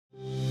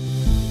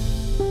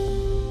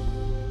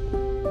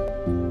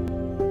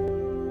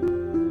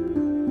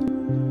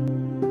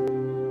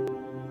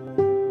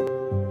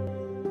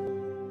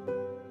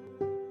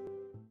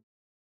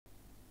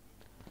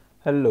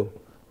Hello,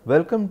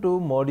 welcome to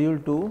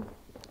module 2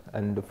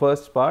 and the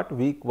first part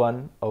week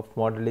 1 of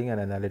modeling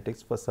and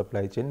analytics for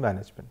supply chain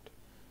management.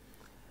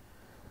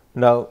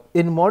 Now,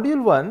 in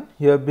module 1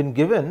 you have been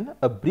given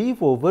a brief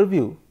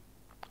overview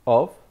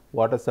of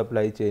what a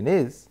supply chain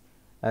is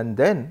and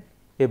then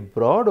a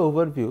broad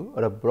overview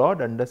or a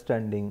broad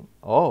understanding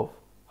of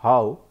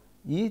how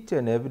each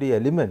and every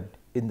element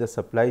in the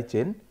supply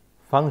chain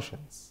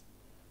functions.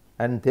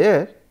 And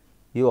there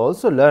you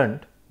also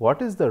learned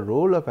what is the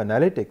role of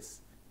analytics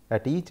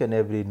at each and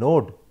every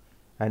node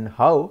and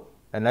how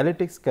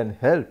analytics can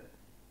help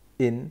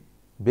in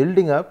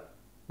building up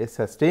a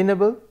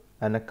sustainable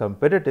and a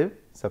competitive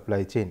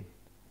supply chain.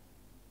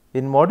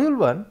 In module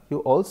 1, you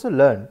also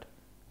learned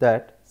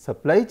that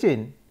supply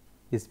chain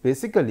is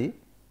basically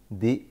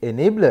the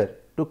enabler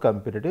to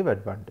competitive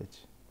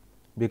advantage,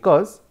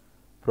 because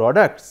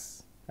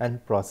products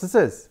and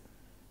processes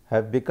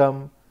have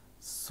become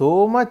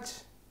so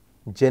much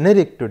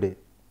generic today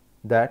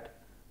that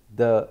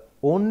the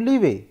only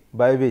way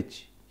by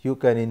which you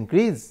can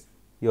increase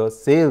your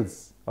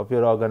sales of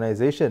your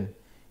organization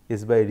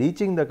is by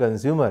reaching the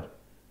consumer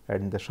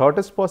at the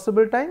shortest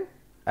possible time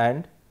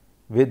and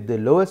with the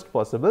lowest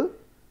possible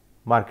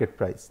market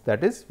price,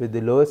 that is with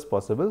the lowest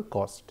possible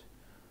cost.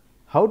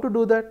 How to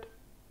do that?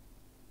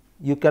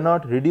 You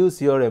cannot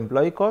reduce your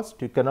employee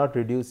cost, you cannot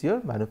reduce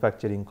your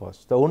manufacturing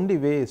cost. The only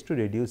way is to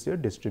reduce your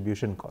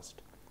distribution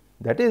cost.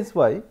 That is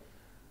why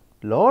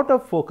lot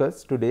of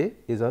focus today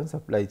is on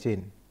supply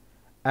chain,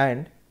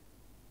 and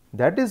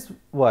that is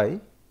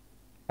why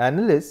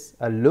analysts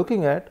are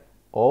looking at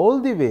all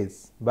the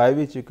ways by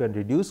which you can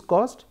reduce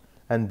cost,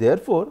 and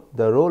therefore,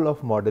 the role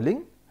of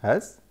modeling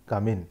has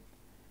come in,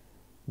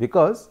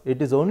 because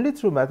it is only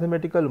through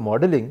mathematical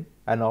modeling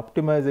and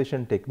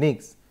optimization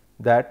techniques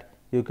that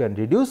you can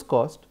reduce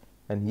cost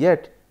and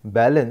yet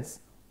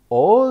balance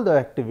all the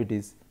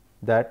activities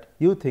that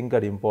you think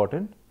are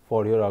important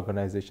for your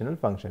organizational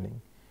functioning.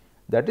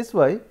 That is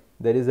why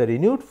there is a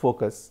renewed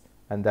focus,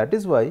 and that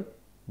is why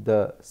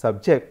the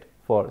subject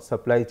for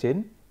supply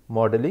chain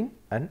modeling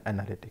and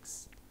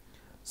analytics.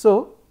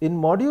 So, in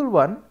module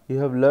 1 you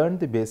have learned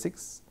the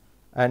basics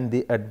and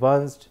the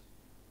advanced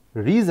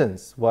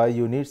reasons why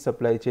you need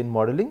supply chain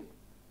modeling,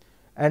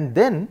 and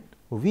then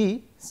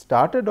we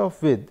started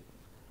off with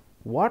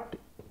what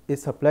a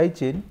supply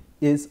chain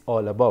is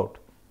all about,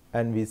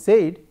 and we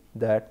said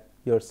that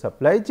your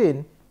supply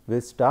chain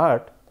will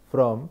start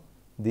from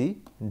the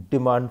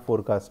demand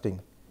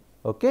forecasting.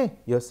 Okay,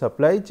 your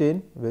supply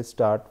chain will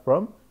start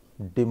from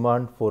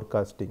demand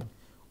forecasting.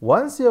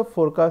 Once you have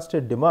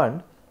forecasted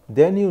demand,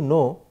 then you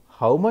know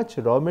how much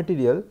raw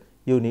material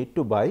you need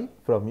to buy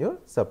from your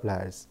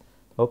suppliers.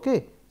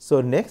 Okay. So,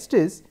 next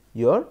is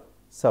your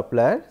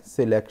supplier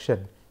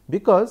selection,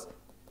 because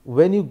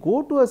when you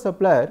go to a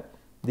supplier,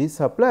 the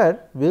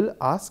supplier will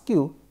ask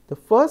you, the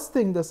first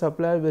thing the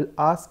supplier will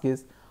ask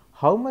is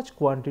how much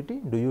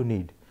quantity do you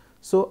need.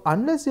 So,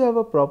 unless you have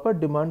a proper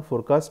demand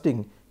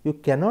forecasting, you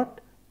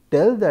cannot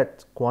tell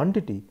that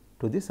quantity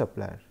to the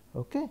supplier.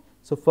 Okay.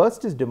 So,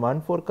 first is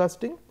demand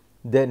forecasting,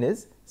 then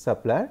is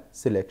supplier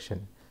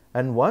selection,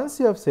 and once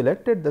you have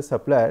selected the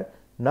supplier,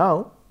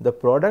 now the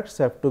products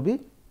have to be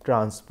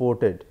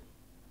transported.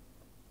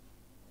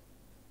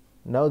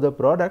 Now, the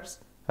products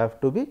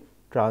have to be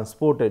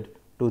transported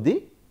to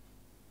the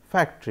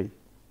factory.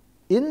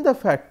 In the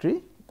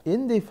factory,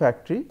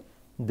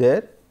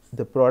 there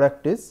the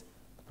product is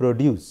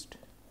produced,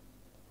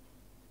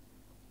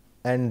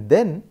 and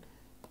then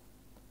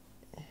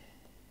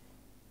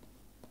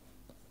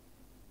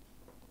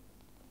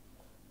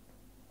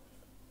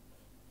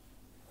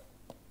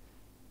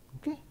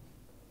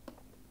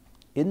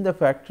in the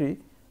factory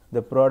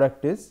the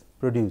product is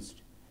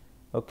produced,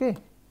 okay,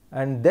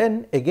 and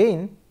then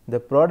again the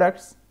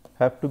products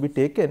have to be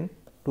taken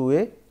to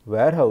a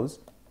warehouse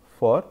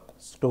for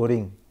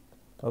storing.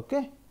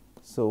 Okay.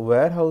 So,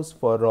 warehouse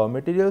for raw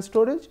material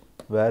storage,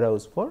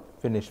 warehouse for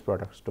finished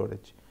product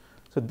storage.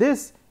 So,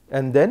 this,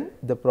 and then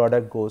the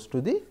product goes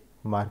to the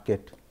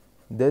market,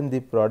 then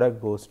the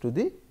product goes to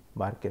the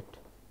market.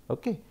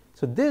 Okay.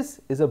 So,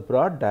 this is a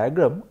broad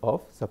diagram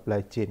of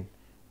supply chain,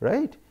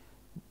 right,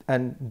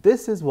 and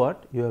this is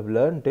what you have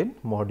learnt in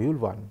module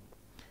 1.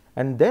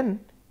 And then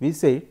we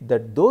say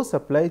that though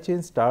supply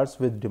chain starts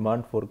with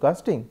demand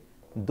forecasting,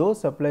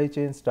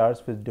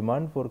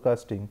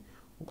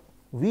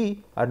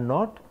 we are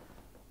not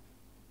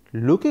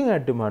looking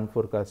at demand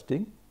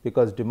forecasting,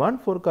 because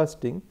demand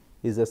forecasting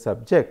is a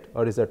subject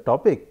or is a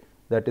topic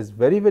that is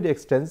very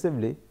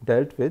extensively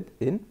dealt with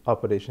in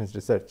operations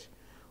research.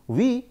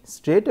 We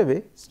straight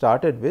away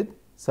started with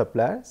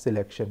supplier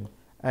selection,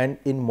 and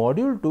in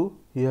module 2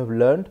 you have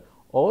learned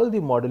all the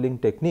modeling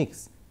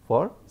techniques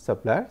for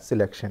supplier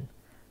selection,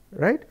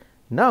 right.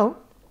 Now,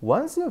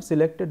 once you have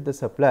selected the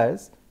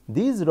suppliers,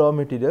 these raw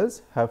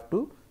materials have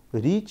to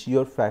reach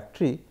your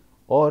factory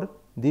or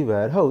the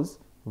warehouse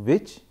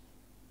which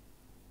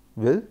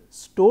will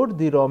store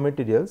the raw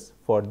materials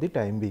for the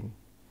time being.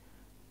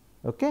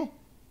 Okay.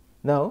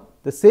 Now,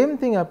 the same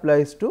thing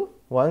applies to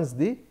once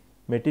the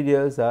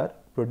materials are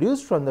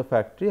produced from the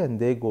factory and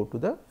they go to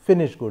the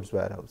finished goods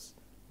warehouse,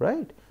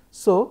 right.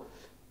 So,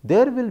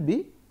 there will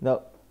be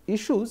now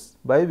issues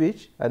by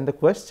which and the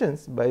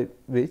questions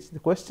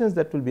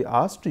that will be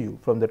asked to you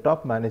from the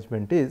top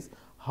management is,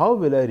 how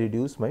will I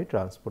reduce my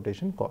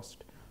transportation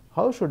cost?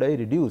 How should I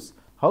reduce?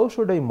 How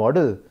should I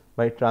model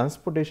my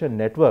transportation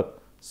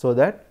network so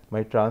that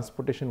my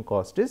transportation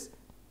cost is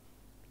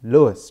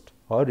lowest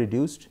or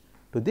reduced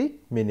to the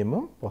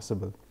minimum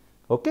possible?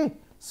 Okay.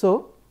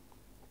 So,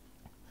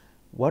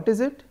 what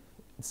is it?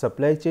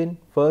 Supply chain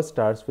first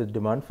starts with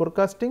demand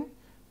forecasting.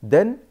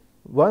 Then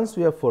once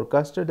we have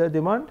forecasted the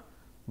demand,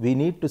 we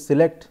need to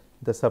select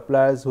the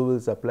suppliers who will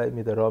supply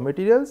me the raw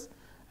materials,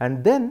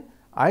 and then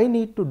I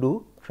need to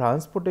do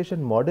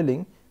transportation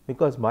modeling,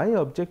 because my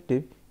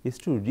objective is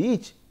to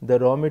reach the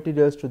raw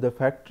materials to the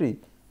factory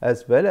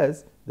as well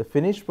as the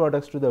finished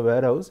products to the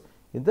warehouse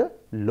in the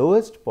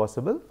lowest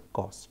possible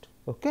cost.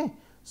 Okay.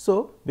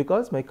 So,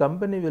 because my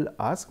company will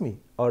ask me,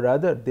 or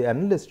rather the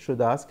analyst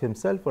should ask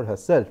himself or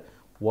herself,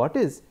 what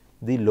is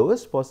the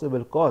lowest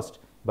possible cost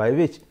by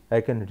which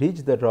I can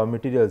reach the raw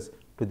materials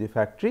to the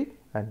factory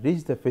and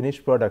reach the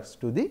finished products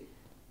to the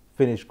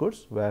finished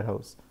goods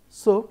warehouse.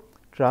 So,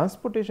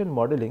 transportation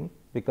modeling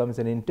becomes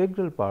an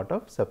integral part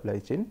of supply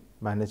chain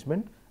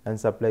management and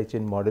supply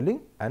chain modeling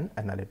and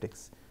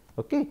analytics.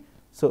 Okay.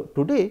 So,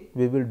 today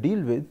we will deal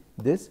with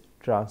this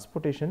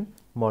transportation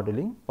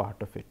modeling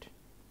part of it,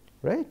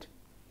 right.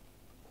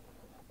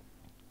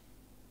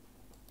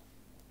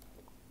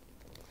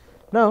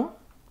 Now,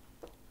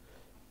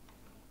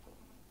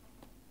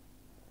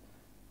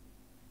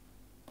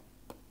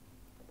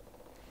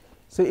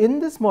 so in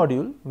this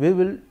module we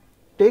will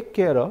take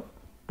care of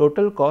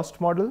total cost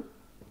model,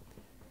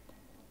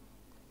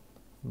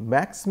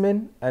 max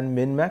min and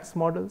min max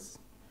models,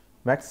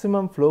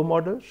 maximum flow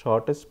model,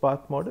 shortest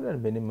path model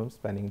and minimum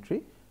spanning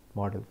tree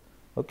model.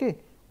 Okay.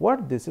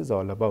 What this is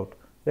all about?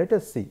 Let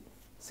us see.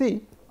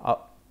 See,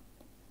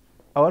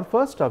 our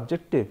first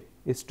objective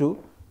is to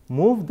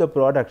move the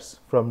products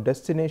from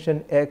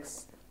destination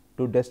X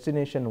to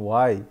destination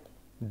Y,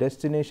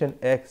 destination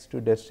X to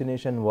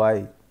destination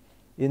Y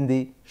in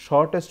the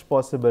shortest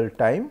possible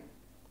time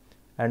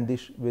and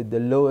with the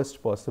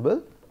lowest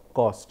possible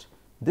cost.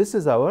 This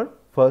is our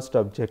first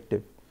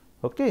objective.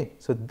 Okay.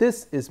 So,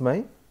 this is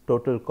my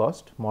total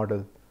cost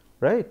model,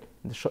 right.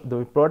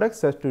 The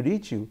products have to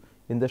reach you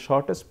in the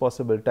shortest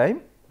possible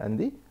time and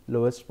the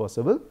lowest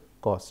possible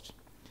cost.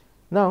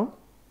 Now,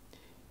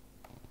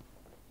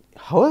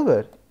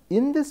 however,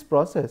 in this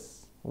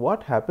process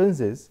what happens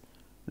is,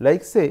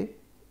 like say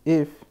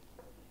if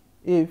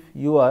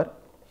your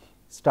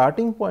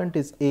starting point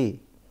is A,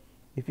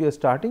 if your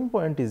starting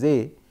point is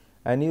A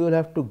and you will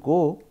have to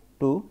go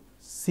to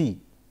C,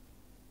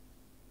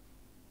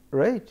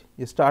 right.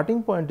 Your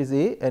starting point is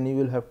A and you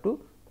will have to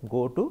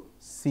go to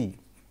C,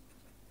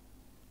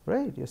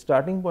 right. Your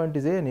starting point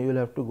is A and you will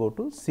have to go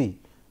to C.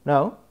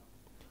 Now,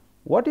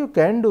 what you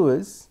can do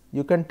is,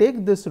 you can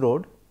take this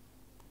road,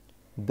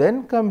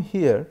 then come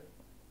here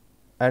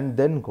and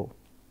then go,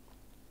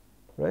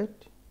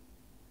 right.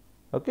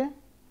 Okay.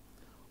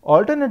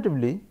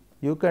 Alternatively,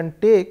 you can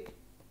take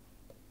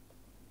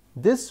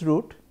this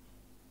route,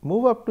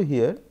 move up to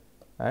here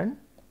and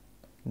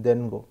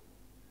then go.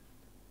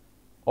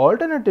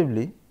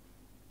 Alternatively,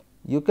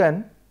 you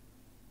can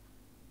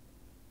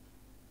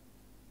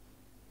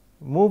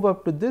move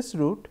up to this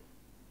route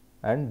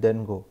and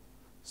then go.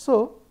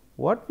 So,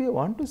 what we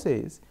want to say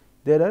is,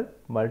 there are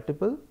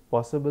multiple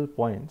possible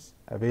points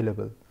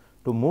available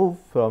to move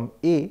from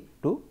A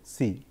to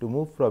C, to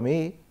move from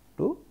A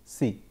to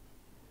C.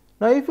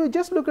 Now, if you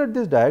just look at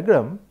this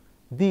diagram,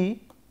 the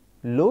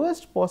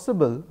lowest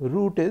possible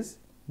route is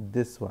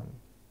this one,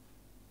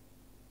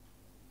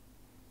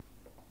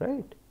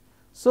 right.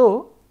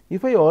 So,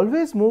 if I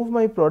always move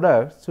my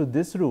products to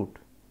this route,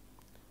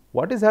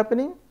 what is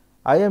happening?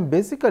 I am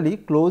basically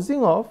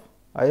closing off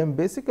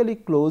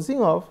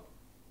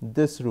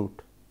this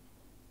route,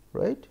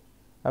 right.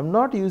 I am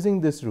not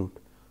using this route.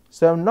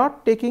 So, I am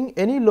not taking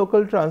any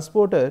local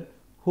transporter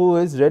who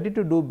is ready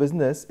to do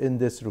business in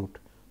this route,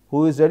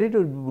 who is ready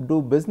to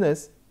do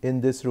business in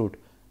this route.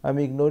 I am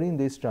ignoring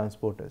these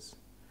transporters.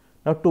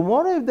 Now,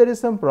 tomorrow if there is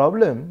some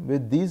problem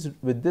with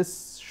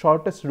this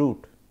shortest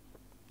route,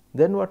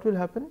 then what will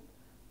happen?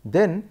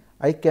 Then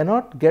I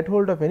cannot get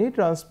hold of any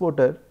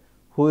transporter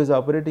who is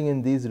operating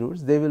in these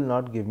routes. They will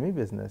not give me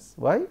business.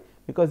 Why?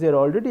 Because they are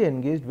already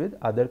engaged with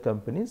other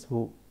companies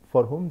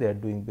for whom they are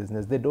doing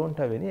business. They do not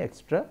have any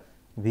extra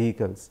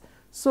vehicles.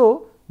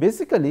 So,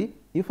 basically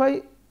if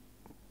I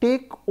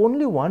take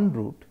only one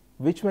route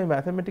which my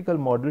mathematical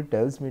model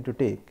tells me to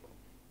take,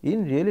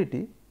 in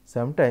reality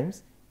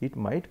sometimes it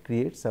might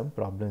create some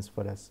problems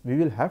for us. We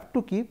will have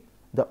to keep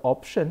the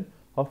option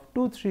of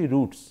 2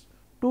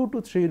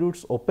 to 3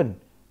 routes open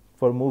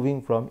for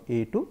moving from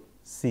A to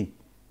C.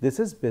 This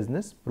is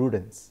business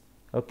prudence,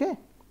 okay,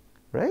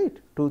 right.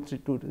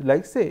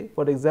 Like say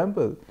for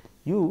example,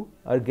 you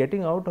are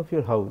getting out of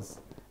your house,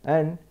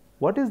 and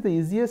what is the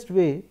easiest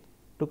way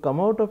to come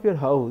out of your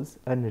house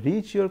and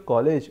reach your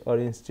college or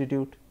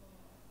institute?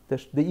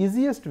 the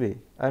easiest way,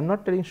 I am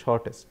not telling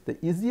shortest, the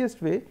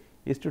easiest way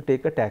is to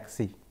take a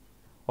taxi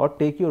or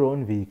take your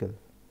own vehicle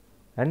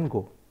and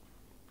go,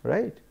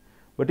 right.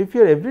 But if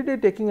you are every day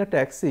taking a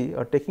taxi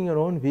or taking your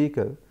own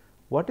vehicle,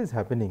 what is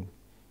happening?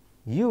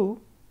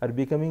 You are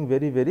becoming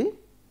very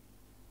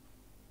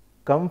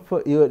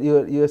comfort,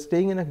 you are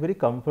staying in a very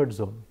comfort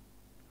zone.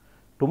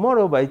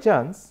 Tomorrow by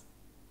chance,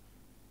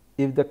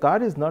 if the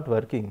car is not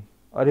working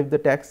or if the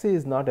taxi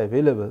is not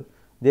available,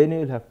 then you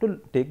will have to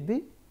take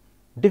the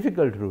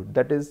difficult route,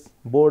 that is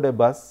board a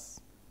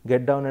bus,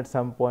 get down at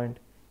some point,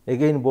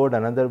 again board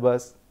another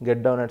bus,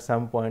 get down at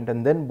some point,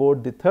 and then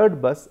board the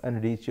third bus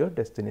and reach your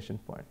destination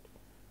point.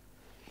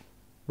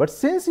 But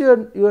since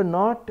you are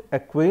not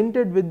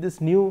acquainted with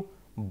this new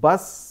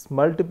bus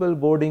multiple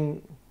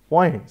boarding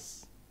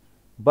points,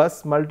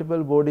 bus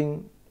multiple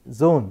boarding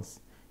zones,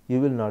 you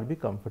will not be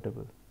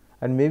comfortable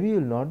and maybe you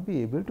will not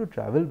be able to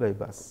travel by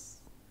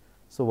bus.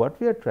 So, what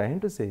we are trying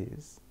to say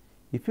is,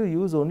 if you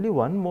use only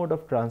one mode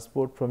of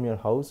transport from your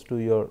house to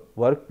your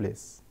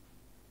workplace,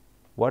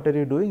 what are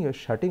you doing? You are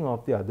shutting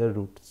off the other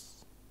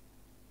routes.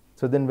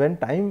 So, then when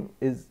time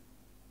is,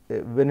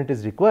 when it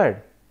is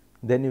required,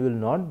 then you will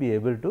not be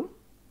able to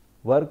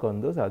work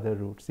on those other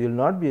routes, you will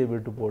not be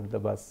able to board the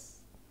bus,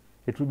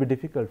 it will be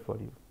difficult for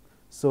you.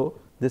 So,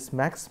 this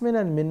max min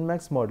and min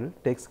max model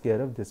takes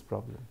care of this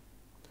problem.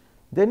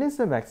 Then is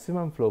the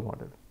maximum flow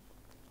model.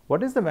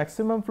 What is the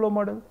maximum flow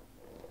model?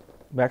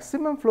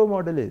 Maximum flow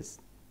model is,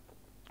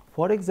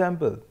 for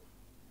example,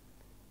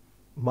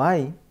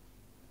 I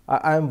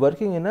am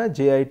working in a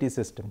JIT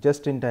system,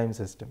 just in time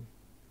system,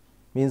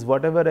 means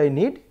whatever I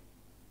need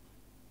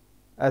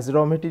as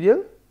raw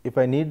material, if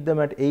I need them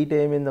at 8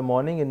 AM in the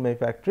morning in my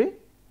factory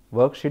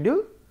work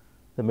schedule,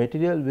 the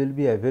material will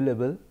be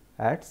available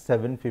at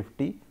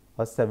 7:50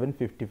 or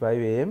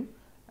 7:55 AM,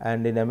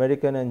 and in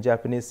American and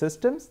Japanese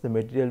systems the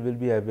material will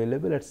be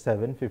available at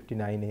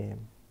 7:59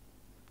 AM.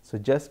 So,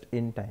 just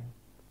in time.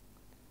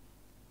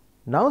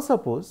 Now,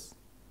 suppose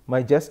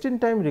my just in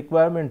time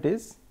requirement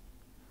is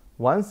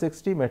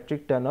 160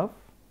 metric ton of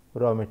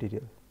raw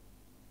material.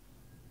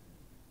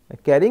 The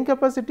carrying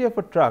capacity of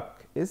a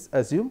truck is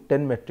assumed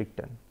 10 metric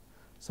ton.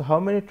 So, how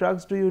many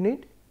trucks do you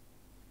need?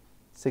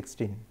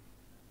 16.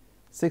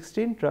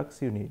 16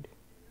 trucks you need.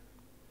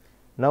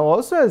 Now,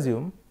 also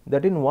assume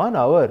that in 1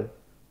 hour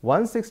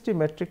 160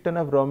 metric ton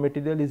of raw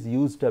material is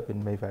used up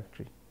in my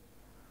factory.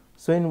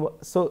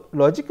 So,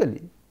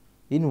 logically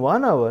in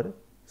 1 hour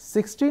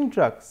 16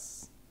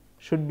 trucks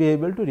should be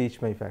able to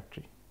reach my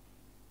factory,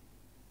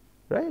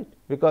 right,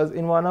 because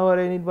in 1 hour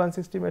I need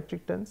 160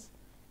 metric tons,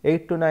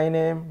 8 to 9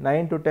 AM,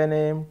 9 to 10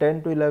 AM,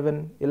 10 to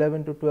 11,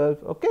 11 to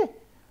 12. Okay.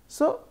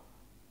 So,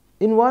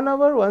 in 1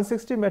 hour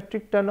 160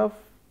 metric ton of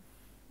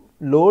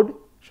load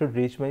should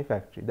reach my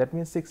factory, that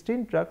means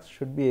 16 trucks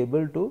should be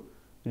able to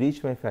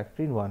reach my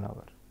factory in 1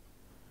 hour.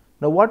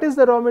 Now, what is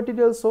the raw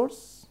material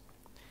source?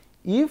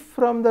 If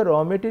from the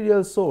raw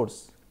material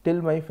source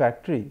till my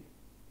factory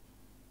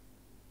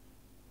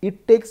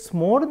it takes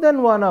more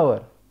than 1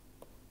 hour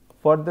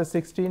for the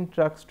 16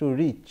 trucks to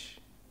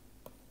reach,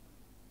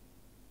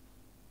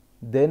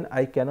 then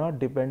I cannot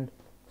depend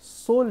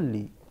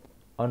solely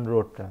on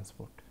road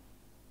transport.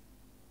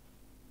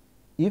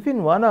 If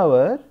in 1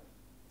 hour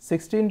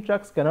 16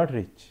 trucks cannot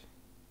reach,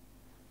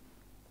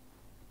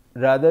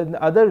 rather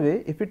the other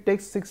way, if it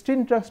takes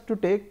 16 trucks to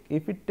take,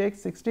 if it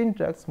takes 16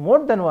 trucks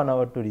more than 1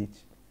 hour to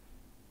reach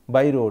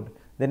by road,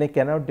 then I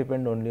cannot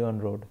depend only on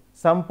road.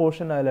 Some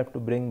portion I will have to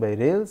bring by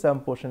rail,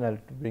 some portion I will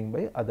have to bring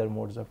by other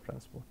modes of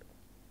transport.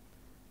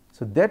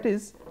 So, that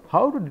is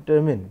how to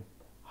determine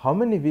how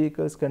many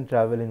vehicles can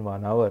travel in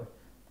 1 hour,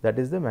 that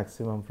is the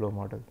maximum flow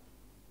model.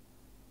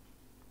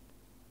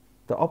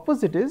 The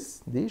opposite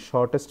is the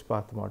shortest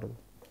path model.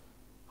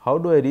 How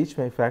do I reach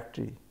my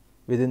factory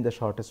within the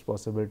shortest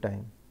possible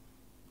time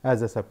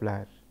as a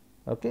supplier?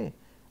 Okay.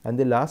 And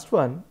the last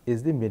one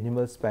is the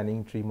minimal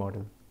spanning tree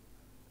model.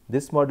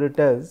 This model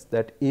tells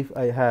that if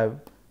I have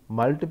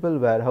multiple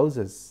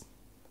warehouses,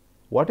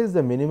 what is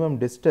the minimum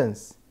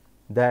distance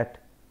that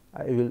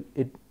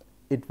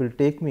it will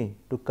take me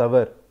to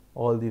cover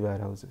all the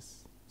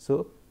warehouses.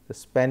 So, the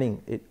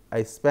spanning,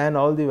 I span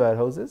all the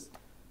warehouses,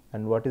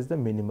 and what is the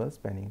minimal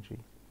spanning tree.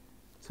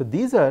 So,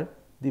 these are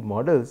the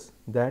models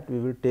that we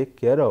will take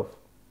care of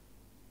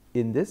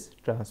in this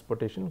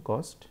transportation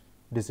cost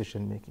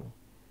decision making.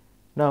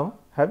 Now,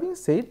 having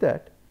said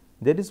that,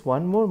 there is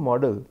one more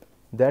model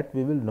that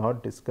we will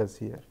not discuss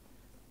here,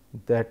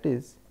 that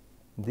is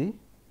the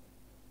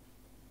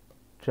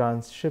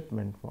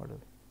transshipment model.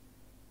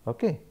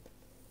 Okay.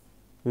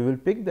 We will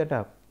pick that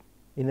up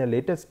in a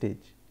later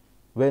stage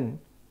when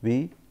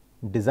we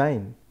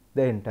design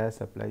the entire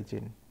supply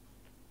chain,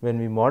 when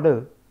we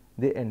model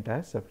the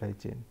entire supply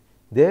chain.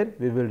 There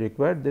we will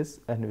require this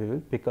and we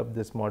will pick up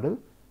this model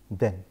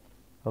then.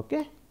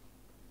 Okay.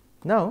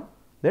 Now,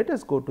 let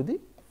us go to the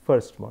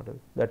first model,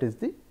 that is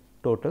the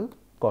total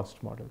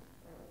cost model.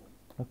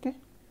 Okay.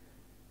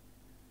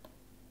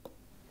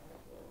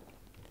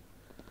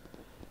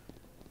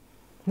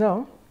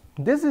 Now,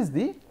 this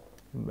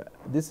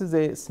is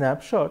a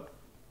snapshot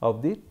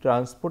of the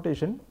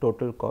transportation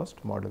total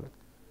cost model.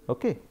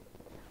 Okay.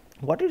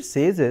 What it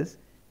says is,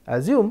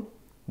 assume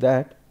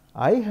that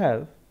I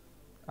have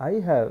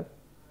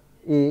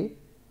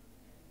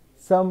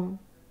some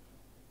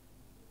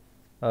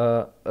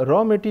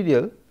raw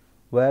material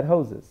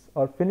warehouses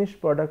or finished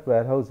product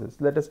warehouses.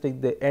 Let us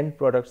take the end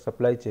product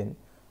supply chain.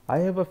 I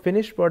have a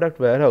finished product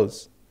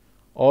warehouse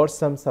or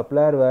some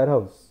supplier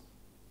warehouse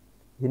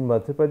in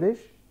Madhya Pradesh.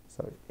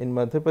 In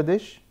Madhya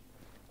Pradesh,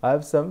 I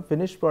have some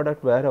finished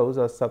product warehouse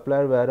or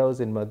supplier warehouse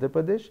in Madhya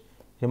Pradesh,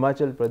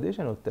 Himachal Pradesh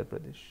and Uttar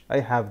Pradesh. I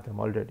have them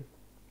already.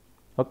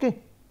 Okay.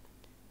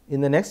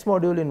 In the next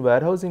module, in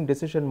warehousing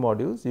decision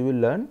modules, you will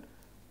learn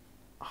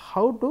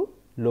how to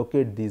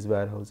locate these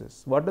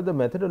warehouses. What are the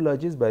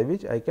methodologies by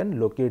which I can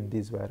locate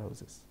these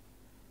warehouses?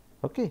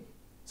 Okay.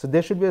 So,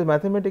 there should be a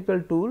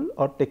mathematical tool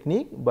or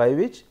technique by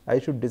which I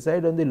should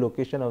decide on the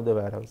location of the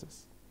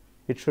warehouses.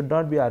 It should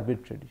not be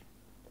arbitrary,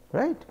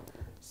 right.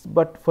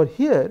 But for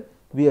here,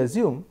 we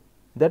assume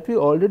that we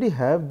already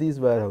have these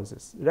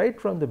warehouses right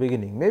from the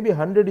beginning, maybe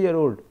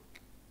 100-year-old.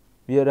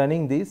 We are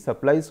running these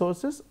supply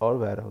sources or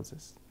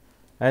warehouses,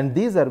 and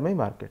these are my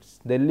markets: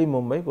 Delhi,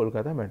 Mumbai,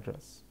 Kolkata,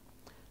 Madras.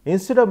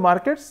 Instead of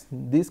markets,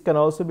 these can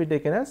also be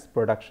taken as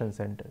production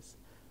centers.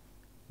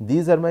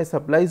 These are my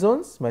supply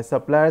zones, my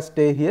suppliers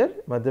stay here,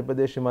 Madhya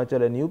Pradesh,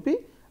 Himachal and UP,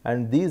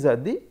 and these are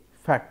the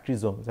factory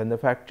zones, and the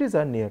factories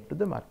are near to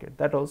the market.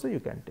 That also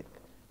you can take.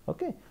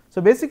 Okay. So,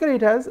 basically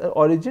it has an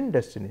origin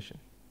destination.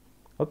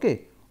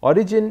 Okay.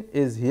 Origin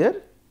is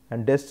here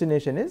and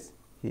destination is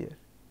here,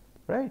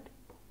 right.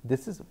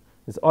 This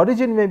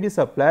origin may be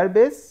supplier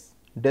base,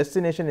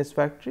 destination is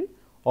factory,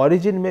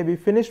 origin may be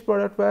finished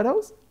product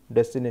warehouse,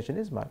 destination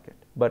is market,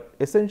 but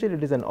essentially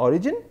it is an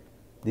origin,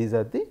 these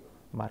are the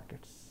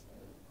markets.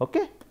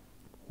 Okay.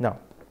 Now,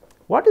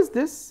 what is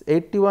this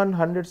 81,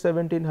 100,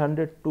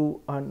 1700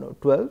 to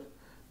 12?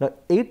 Now,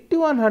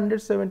 81, 100,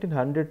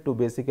 1700 to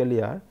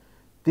basically are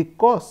the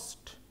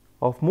cost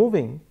of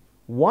moving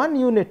one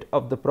unit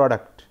of the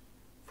product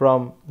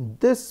from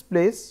this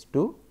place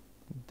to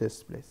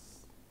this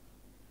place.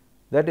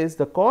 That is,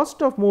 the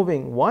cost of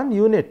moving one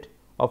unit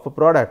of a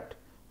product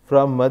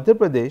from Madhya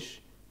Pradesh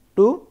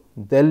to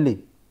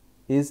Delhi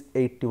is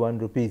 81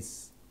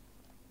 rupees.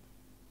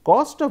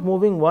 Cost of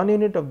moving one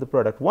unit of the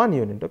product, one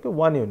unit, okay,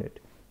 one unit.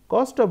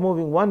 Cost of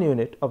moving one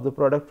unit of the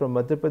product from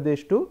Madhya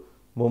Pradesh to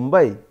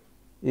Mumbai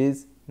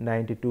is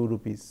 92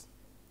 rupees.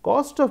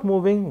 Cost of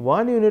moving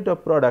one unit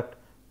of product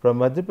from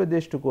Madhya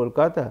Pradesh to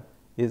Kolkata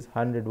is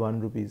 101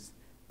 rupees.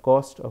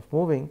 Cost of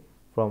moving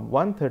from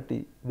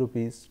 130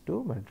 rupees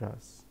to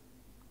Madras.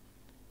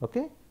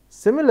 Okay.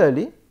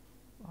 Similarly,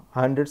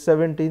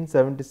 117,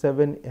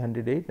 77,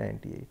 108,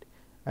 98,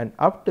 and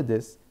up to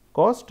this,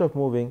 cost of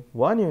moving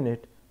one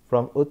unit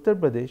from Uttar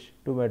Pradesh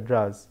to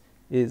Madras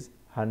is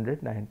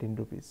 119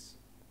 rupees.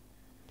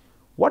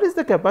 What is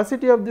the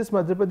capacity of this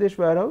Madhya Pradesh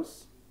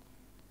warehouse?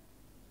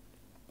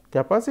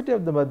 Capacity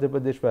of the Madhya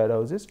Pradesh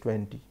warehouse is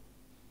 20.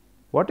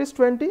 What is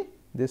 20?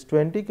 This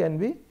 20 can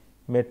be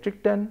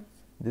metric ton,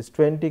 this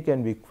 20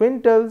 can be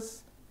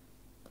quintals,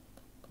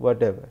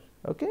 whatever.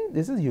 Okay.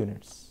 This is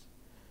units.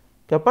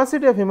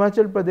 Capacity of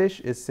Himachal Pradesh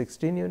is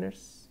 16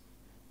 units.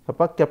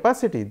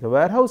 Capacity, the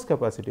warehouse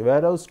capacity,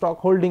 warehouse stock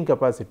holding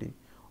capacity,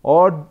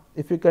 or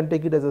if you can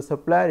take it as a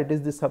supplier, it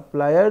is the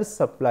supplier's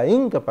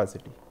supplying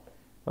capacity.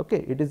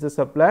 Okay. It is the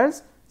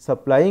supplier's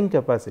supplying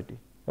capacity.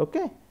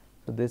 Okay.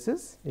 So, this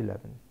is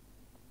 11.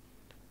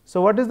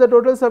 So, what is the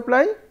total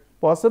supply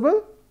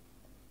possible?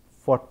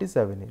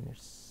 47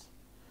 units.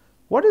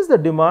 What is the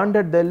demand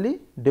at Delhi?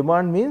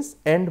 Demand means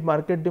end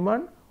market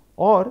demand,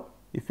 or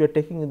if you are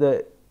taking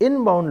the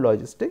inbound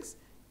logistics,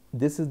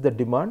 this is the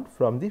demand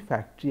from the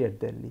factory at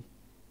Delhi,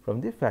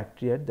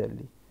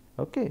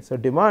 Okay. So,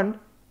 demand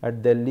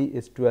at Delhi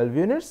is 12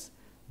 units,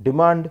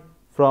 demand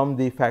from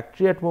the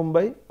factory at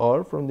Mumbai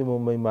or from the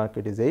Mumbai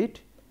market is 8,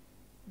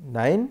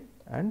 9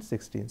 and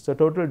 16. So,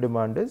 total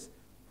demand is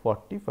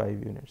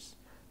 45 units.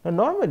 Now,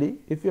 normally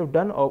if you have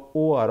done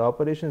OR,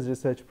 operations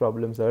research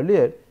problems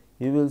earlier,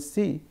 you will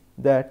see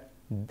that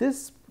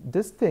this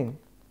thing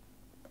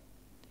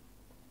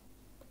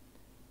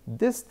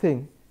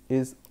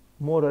is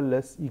more or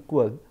less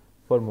equal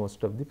for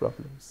most of the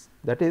problems,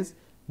 that is,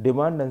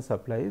 demand and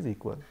supply is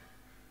equal,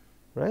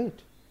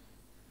 right.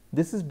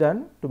 This is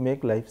done to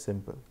make life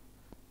simple,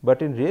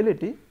 but in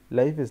reality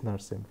life is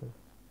not simple.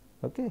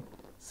 Okay.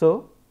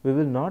 So, we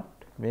will not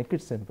make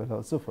it simple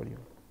also for you,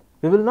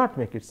 we will not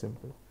make it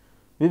simple,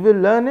 we will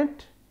learn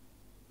it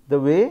the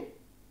way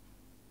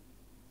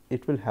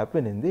it will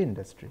happen in the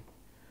industry.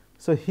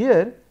 So,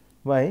 here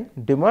my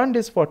demand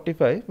is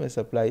 45, my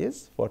supply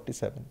is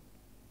 47,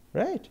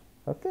 right.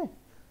 Okay.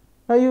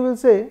 Now, you will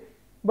say,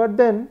 but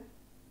then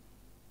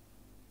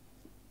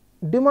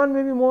demand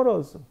may be more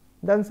also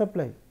than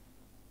supply,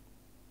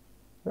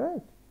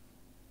 right.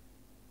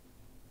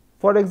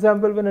 For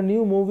example, when a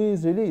new movie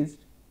is released,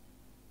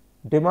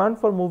 demand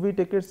for movie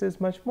tickets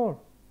is much more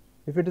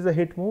if it is a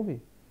hit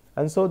movie,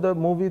 and so the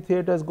movie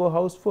theaters go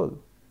house full.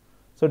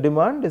 So,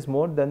 demand is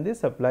more than the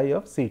supply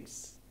of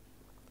seats.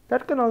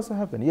 That can also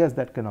happen. Yes,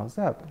 that can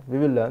also happen. We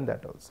will learn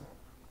that also.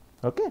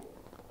 Okay.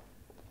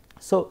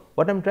 So,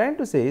 what I am trying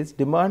to say is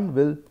demand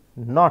will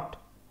not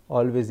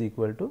always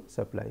equal to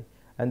supply,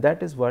 and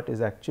that is what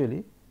is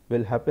actually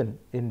will happen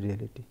in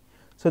reality.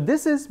 So,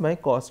 this is my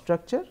cost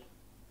structure.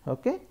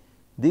 Okay.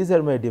 These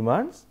are my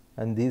demands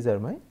and these are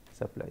my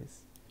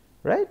supplies,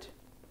 right.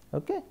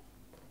 Okay.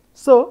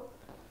 So,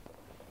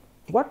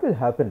 what will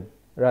happen,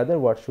 rather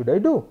what should I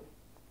do?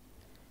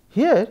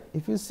 Here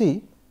if you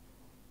see,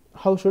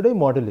 how should I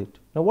model it?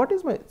 Now, what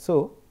is my,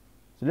 so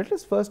let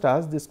us first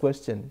ask this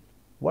question,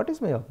 what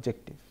is my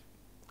objective?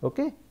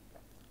 Okay.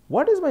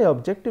 What is my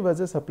objective as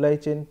a supply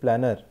chain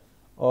planner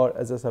or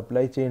as a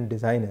supply chain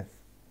designer?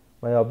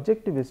 My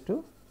objective is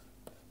to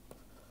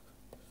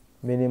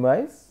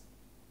minimize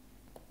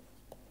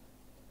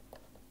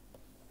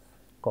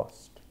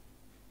cost,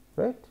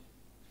 right?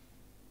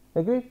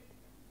 Agreed?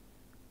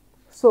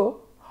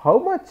 So, how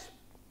much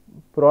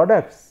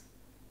products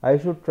I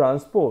should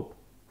transport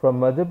from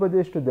Madhya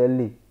Pradesh to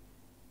Delhi?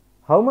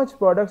 How much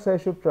products I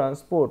should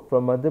transport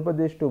from Madhya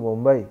Pradesh to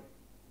Mumbai,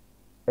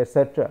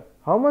 etc.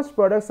 How much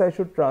products I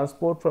should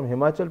transport from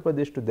Himachal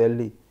Pradesh to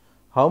Delhi?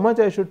 How much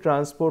I should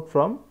transport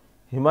from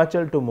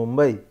Himachal to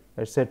Mumbai,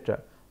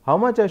 etc. How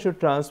much I should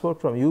transport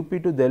from UP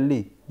to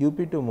Delhi, UP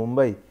to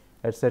Mumbai,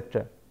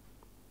 etc.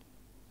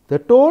 The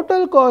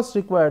total cost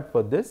required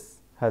for this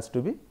has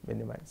to be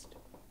minimized.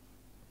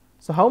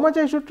 So, how much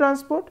I should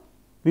transport?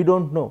 We do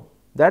not know,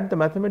 that the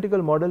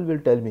mathematical model will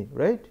tell me,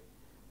 right.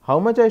 How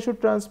much I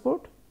should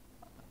transport?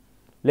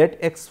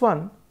 Let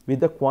x1 be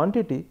the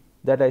quantity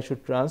that I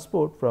should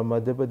transport from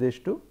Madhya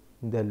Pradesh to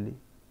Delhi.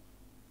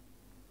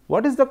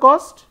 What is the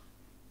cost?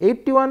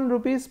 81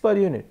 rupees per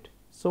unit.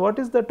 So, what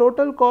is the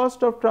total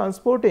cost of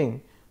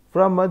transporting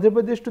from Madhya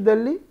Pradesh to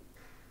Delhi?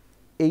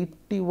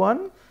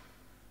 81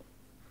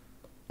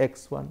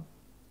 x1.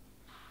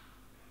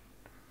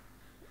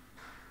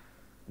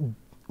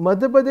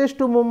 Madhya Pradesh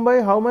to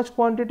Mumbai, how much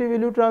quantity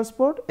will you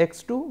transport?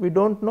 x2, we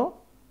do not know,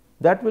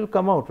 that will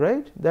come out,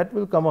 right, that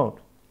will come out.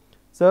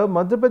 So,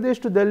 Madhya Pradesh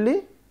to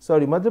Delhi,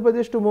 sorry, Madhya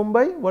Pradesh to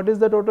Mumbai, what is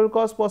the total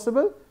cost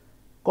possible?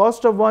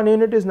 Cost of 1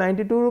 unit is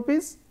 92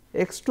 rupees,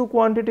 x2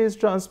 quantity is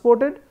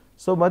transported.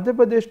 So, Madhya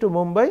Pradesh to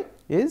Mumbai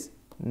is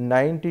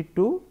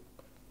 92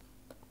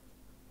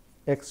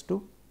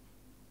 x2.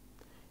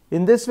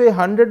 In this way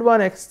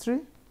 101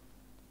 x3,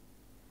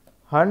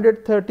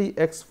 130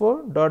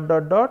 x4 dot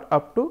dot dot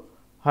up to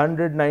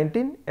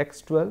 119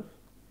 x12.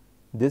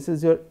 This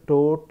is your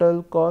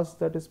total cost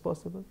that is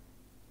possible,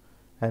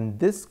 and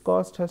this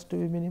cost has to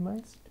be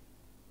minimized,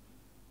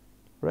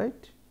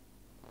 right.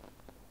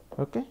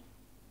 Okay.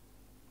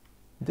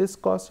 This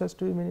cost has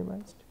to be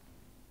minimized,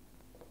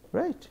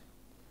 right.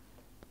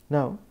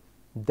 Now,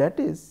 that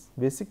is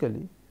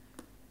basically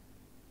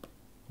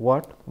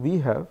what we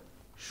have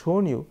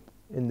shown you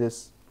in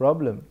this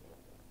problem.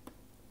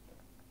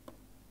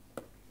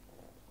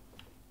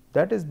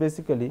 That is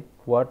basically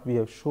what we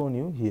have shown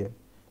you here.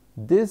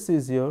 This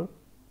is your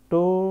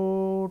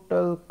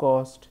total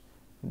cost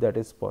that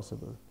is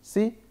possible.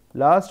 See,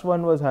 last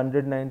one was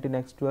 119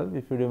 x12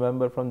 if you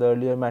remember from the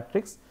earlier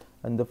matrix,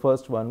 and the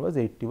first one was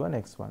 81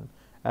 x1,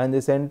 and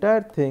this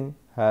entire thing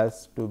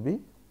has to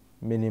be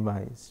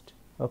minimized.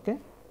 Okay.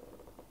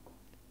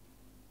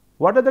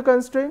 What are the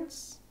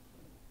constraints?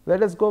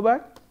 Let us go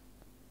back.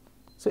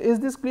 So,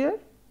 is this clear?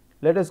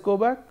 Let us go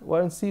back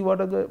and see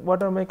what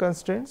are my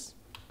constraints.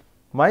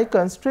 My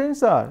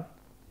constraints are,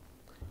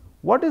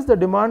 what is the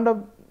demand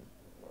of,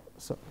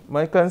 so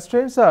my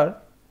constraints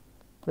are,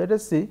 let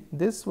us see,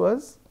 this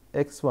was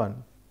x1,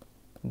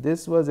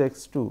 this was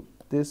x2,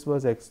 this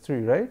was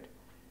x3, right.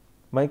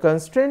 My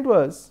constraint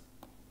was,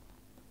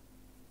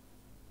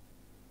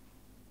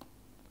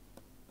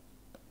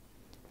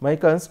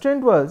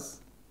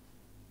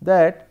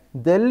 that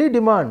Delhi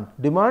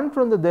demand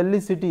from the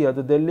Delhi city or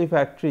the Delhi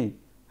factory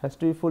has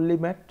to be fully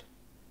met.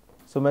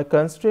 So, my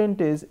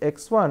constraint is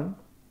x1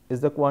 is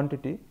the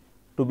quantity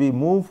to be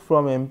moved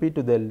from MP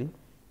to Delhi,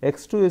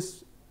 x2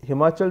 is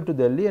Himachal to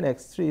Delhi, and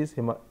x3 is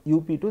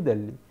UP to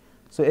Delhi.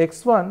 So,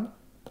 x1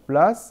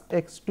 plus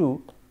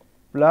x2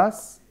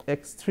 plus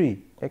x3,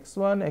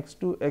 x1,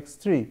 x2,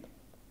 x3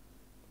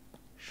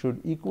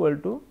 should equal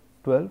to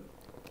 12.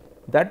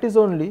 That is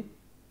only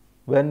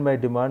when my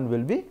demand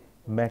will be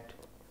met,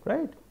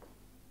 right,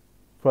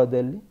 for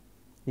Delhi,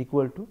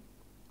 equal to,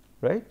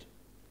 right,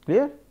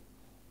 clear.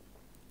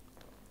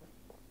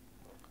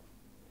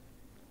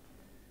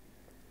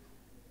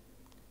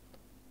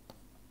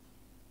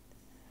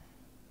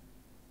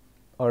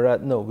 Or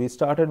no, we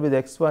started with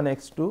x1,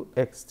 x2,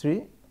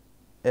 x3,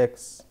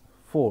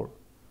 x4.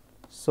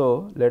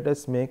 So, let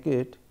us make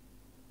it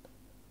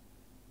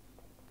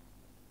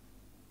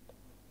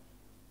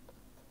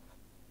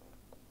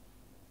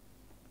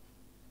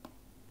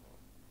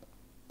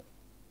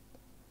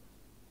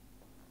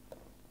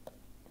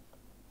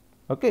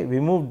okay, we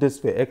moved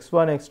this way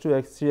x1, x2,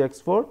 x3,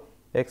 x4,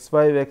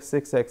 x5,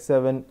 x6,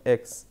 x7,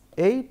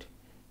 x8,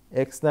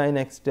 x9,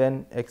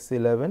 x10,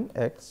 x11,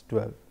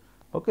 x12.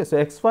 Okay, so,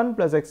 x1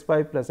 plus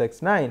x5 plus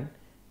x9,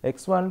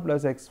 x1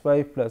 plus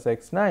x5 plus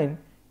x9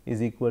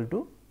 is equal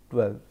to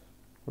 12,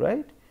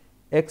 right.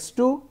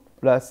 X2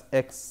 plus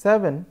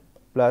X7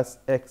 plus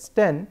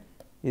X10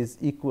 is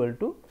equal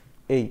to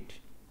 8.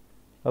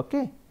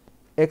 Okay.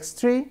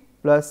 X3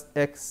 plus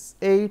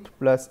X8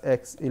 plus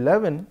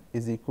X11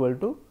 is equal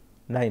to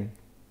 9.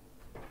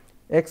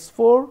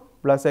 X4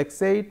 plus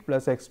X8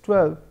 plus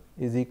X12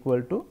 is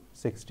equal to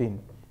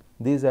 16.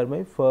 These are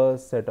my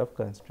first set of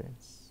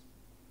constraints.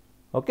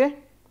 Okay.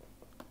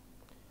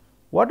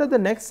 What are the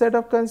next set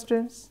of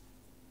constraints?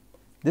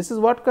 This is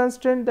what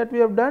constraint that we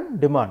have done?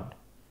 Demand.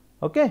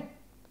 Okay.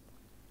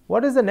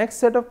 What is the next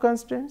set of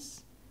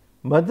constraints?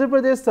 Madhya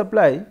Pradesh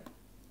supply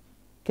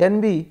can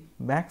be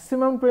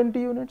maximum 20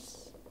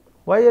 units.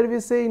 Why are we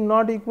saying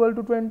not equal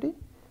to 20?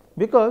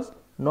 Because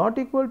not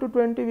equal to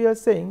 20 we are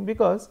saying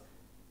because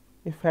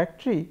a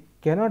factory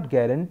cannot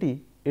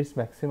guarantee its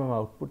maximum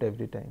output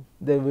every time.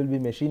 There will be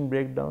machine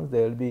breakdowns,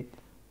 there will be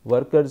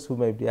workers who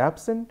may be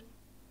absent,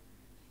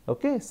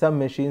 okay. Some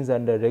machines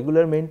under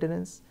regular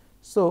maintenance.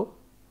 So,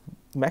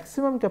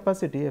 maximum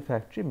capacity a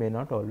factory may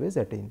not always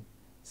attain.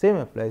 Same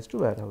applies to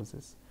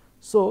warehouses.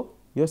 So,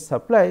 your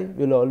supply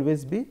will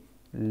always be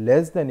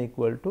less than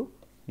equal to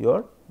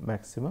your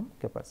maximum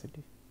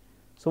capacity.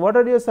 So, what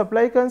are your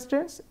supply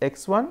constraints?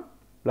 X1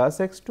 plus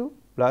X2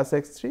 plus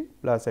X3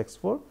 plus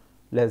X4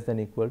 less than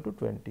equal to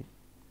 20.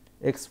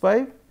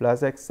 X5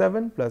 plus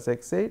X7 plus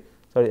X8,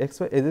 sorry,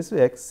 X5 is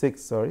X6,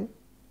 sorry,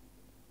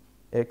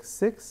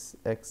 X6,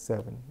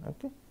 X7,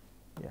 okay.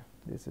 Yeah,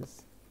 this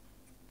is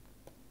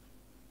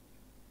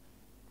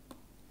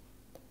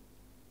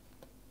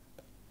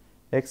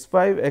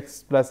X5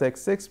 X plus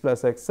X6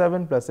 plus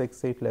X7 plus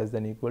X8 less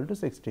than equal to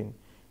 16.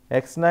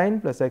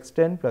 X9 plus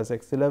X10 plus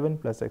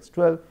X11 plus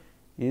X12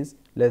 is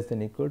less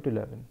than equal to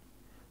 11.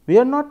 We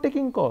are not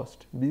taking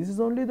cost, this is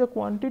only the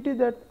quantity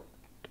that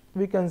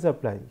we can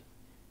supply.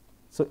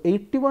 So,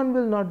 81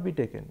 will not be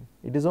taken,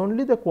 it is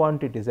only the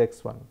quantities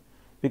X1,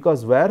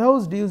 because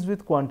warehouse deals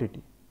with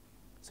quantity.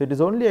 So, it is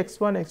only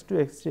X1, X2,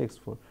 X3,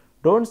 X4.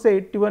 Do not say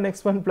 81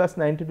 X1 plus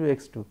 92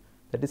 X2,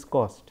 that is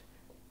cost.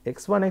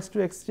 X1,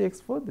 X2, X3,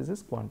 X4, this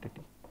is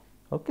quantity.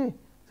 Okay.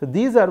 So,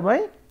 these are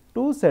my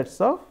two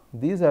sets of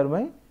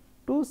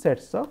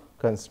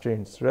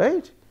constraints,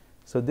 right.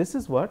 So, this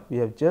is what we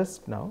have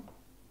just now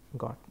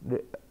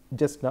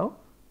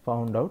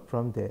found out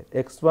from there.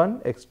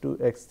 X1, X2,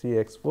 X3,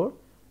 X4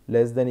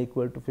 less than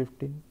equal to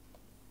 15.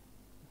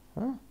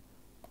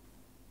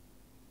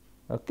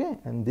 Okay.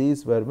 And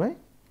these were my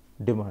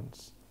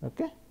demands.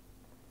 Okay.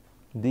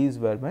 These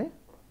were my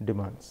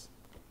demands.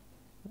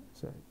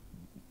 Sorry.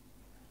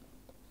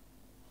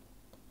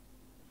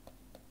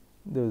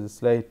 There was a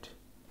slight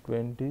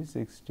 20,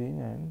 16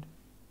 and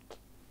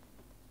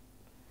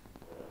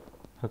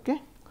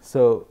okay.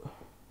 So,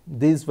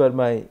 these were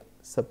my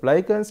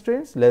supply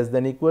constraints less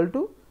than equal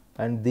to,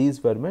 and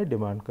these were my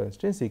demand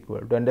constraints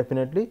equal to, and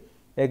definitely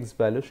x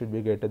value should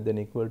be greater than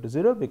equal to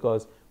 0,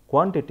 because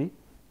quantity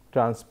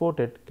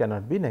transported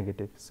cannot be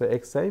negative. So,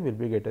 xi will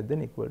be greater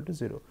than equal to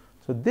 0.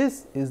 So,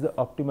 this is the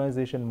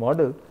optimization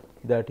model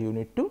that you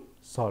need to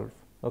solve.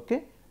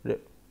 Okay.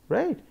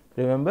 Right.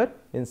 Remember,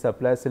 in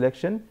supply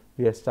selection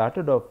we have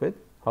started off with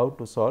how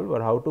to solve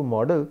or how to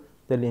model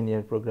the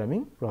linear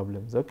programming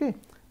problems. Okay.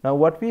 Now,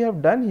 what we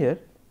have done here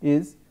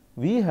is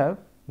we have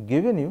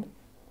given you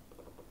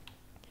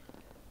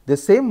the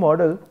same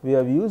model. We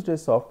have used a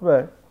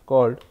software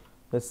called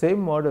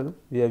LIPS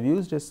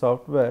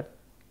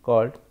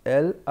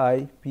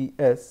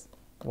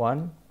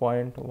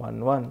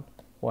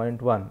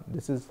 1.11.1.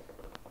 This is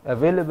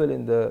available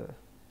in the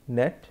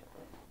net.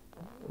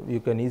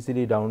 You can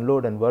easily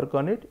download and work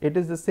on it. It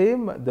is the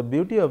same. The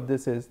beauty of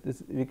this is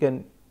we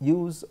can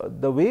use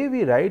the way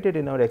we write it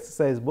in our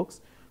exercise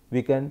books.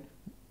 We can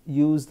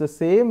use the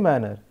same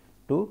manner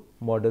to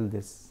model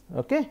this.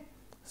 Okay.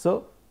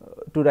 So,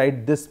 to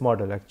write this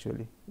model,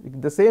 actually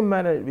the same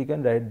manner we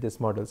can write this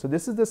model. So,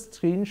 this is the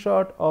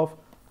screenshot of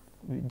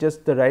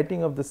just the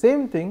writing of the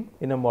same thing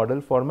in a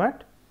model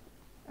format,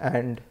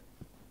 and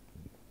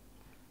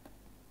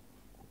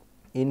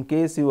in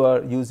case you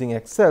are using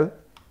Excel,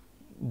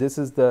 this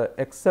is the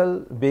Excel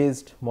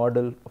based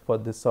model for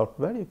this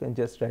software. You can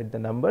just write the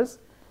numbers,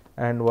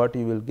 and what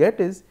you will get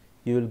is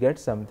you will get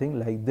something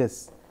like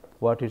this.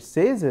 What it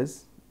says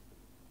is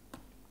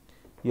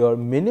your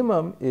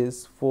minimum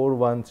is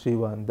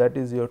 4131, that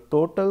is your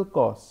total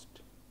cost,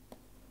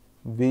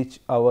 which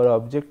our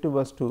objective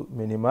was to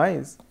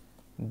minimize,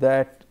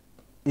 that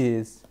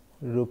is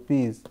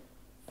rupees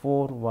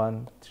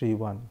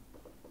 4131.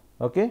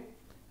 Okay.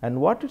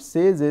 And what it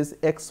says is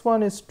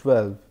x1 is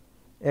 12,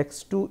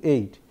 x2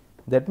 8.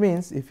 That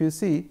means, if you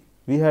see,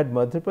 we had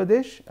Madhya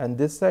Pradesh and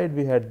this side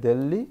we had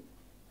Delhi,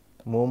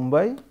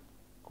 Mumbai,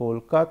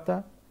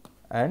 Kolkata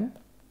and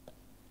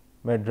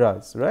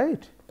Madras,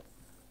 right.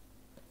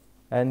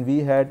 And we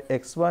had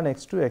x1,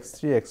 x2,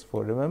 x3,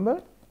 x4,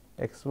 remember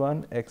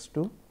x1,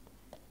 x2,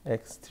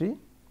 x3,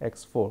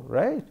 x4,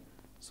 right.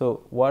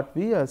 So, what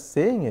we are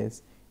saying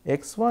is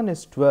x1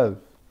 is 12,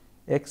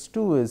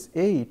 x2 is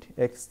 8,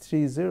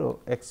 x3 0,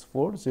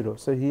 x4 0.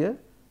 So, here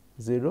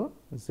 0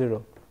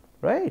 0,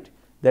 right.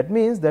 That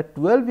means that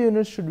 12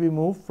 units should be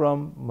moved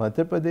from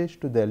Madhya Pradesh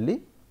to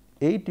Delhi,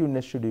 8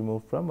 units should be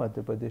moved from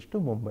Madhya Pradesh to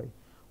Mumbai.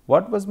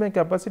 What was my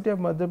capacity of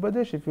Madhya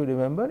Pradesh? If you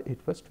remember, it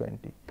was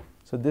 20.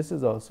 So, this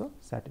is also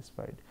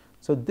satisfied.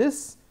 So,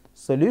 this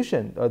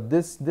solution or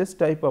this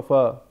type of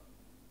a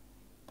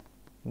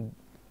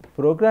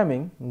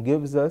programming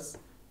gives us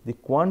the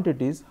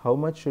quantities, how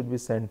much should be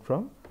sent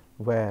from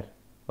where.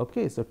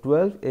 Okay. So,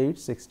 12, 8,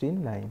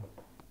 16, 9.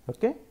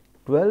 Okay.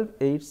 12,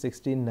 8,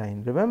 16,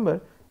 9.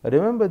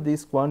 Remember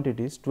these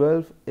quantities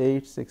 12,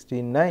 8,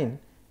 16, 9,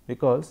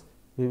 because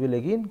we will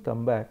again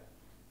come back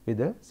with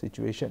a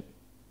situation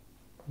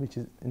which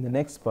is in the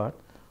next part.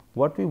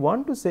 What we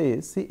want to say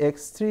is, see,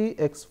 x3,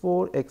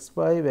 x4,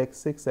 x5,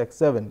 x6,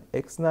 x7,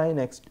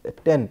 x9,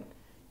 x10,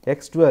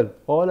 x12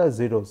 all are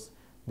zeros.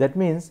 That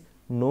means,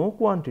 no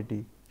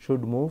quantity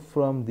should move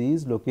from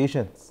these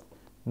locations.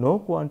 No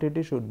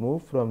quantity should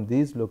move from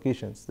these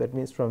locations. That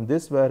means, from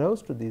this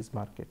warehouse to this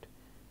market,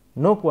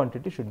 no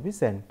quantity should be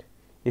sent.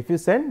 If you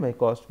send, my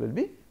cost will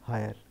be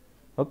higher.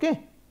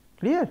 Okay,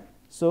 clear?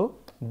 So,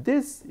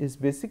 this is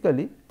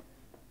basically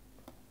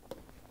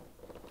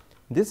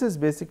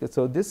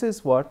so this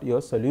is what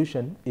your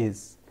solution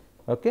is.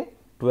 Okay,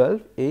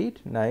 12,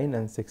 8, 9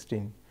 and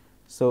 16.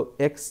 So,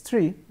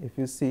 x3, if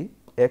you see,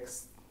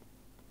 x3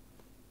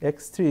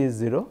 is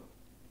 0,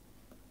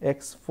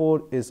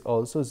 x4 is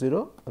also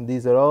 0, and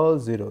these are all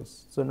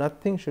zeros. So,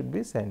 nothing should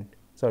be sent,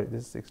 sorry,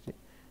 this is 16,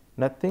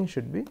 nothing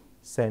should be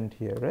sent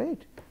here,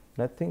 right,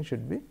 nothing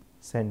should be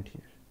sent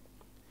here.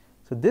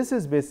 So, this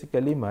is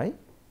basically my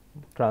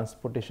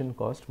transportation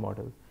cost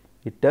model.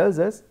 It tells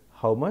us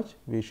how much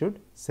we should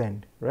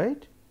send,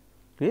 right,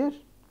 clear,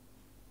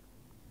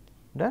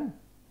 done.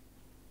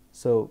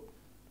 So,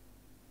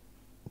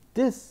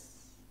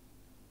 this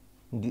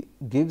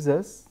gives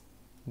us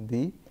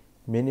the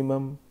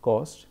minimum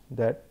cost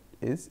that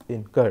is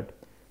incurred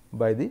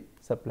by the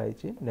supply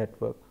chain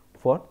network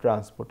for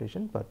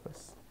transportation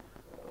purpose.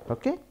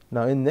 Okay.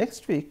 Now, in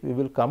next week we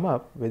will come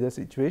up with a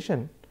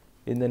situation,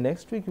 we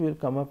will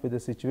come up with a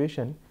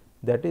situation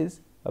that is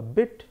a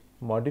bit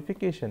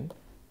modification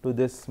to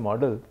this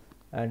model,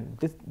 and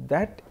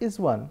that is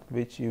one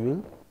which you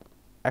will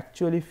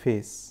actually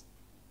face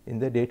in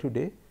the day to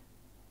day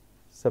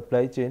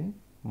supply chain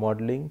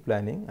modeling,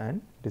 planning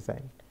and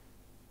design.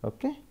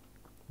 Okay.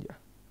 Yeah.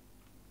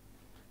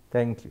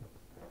 Thank you.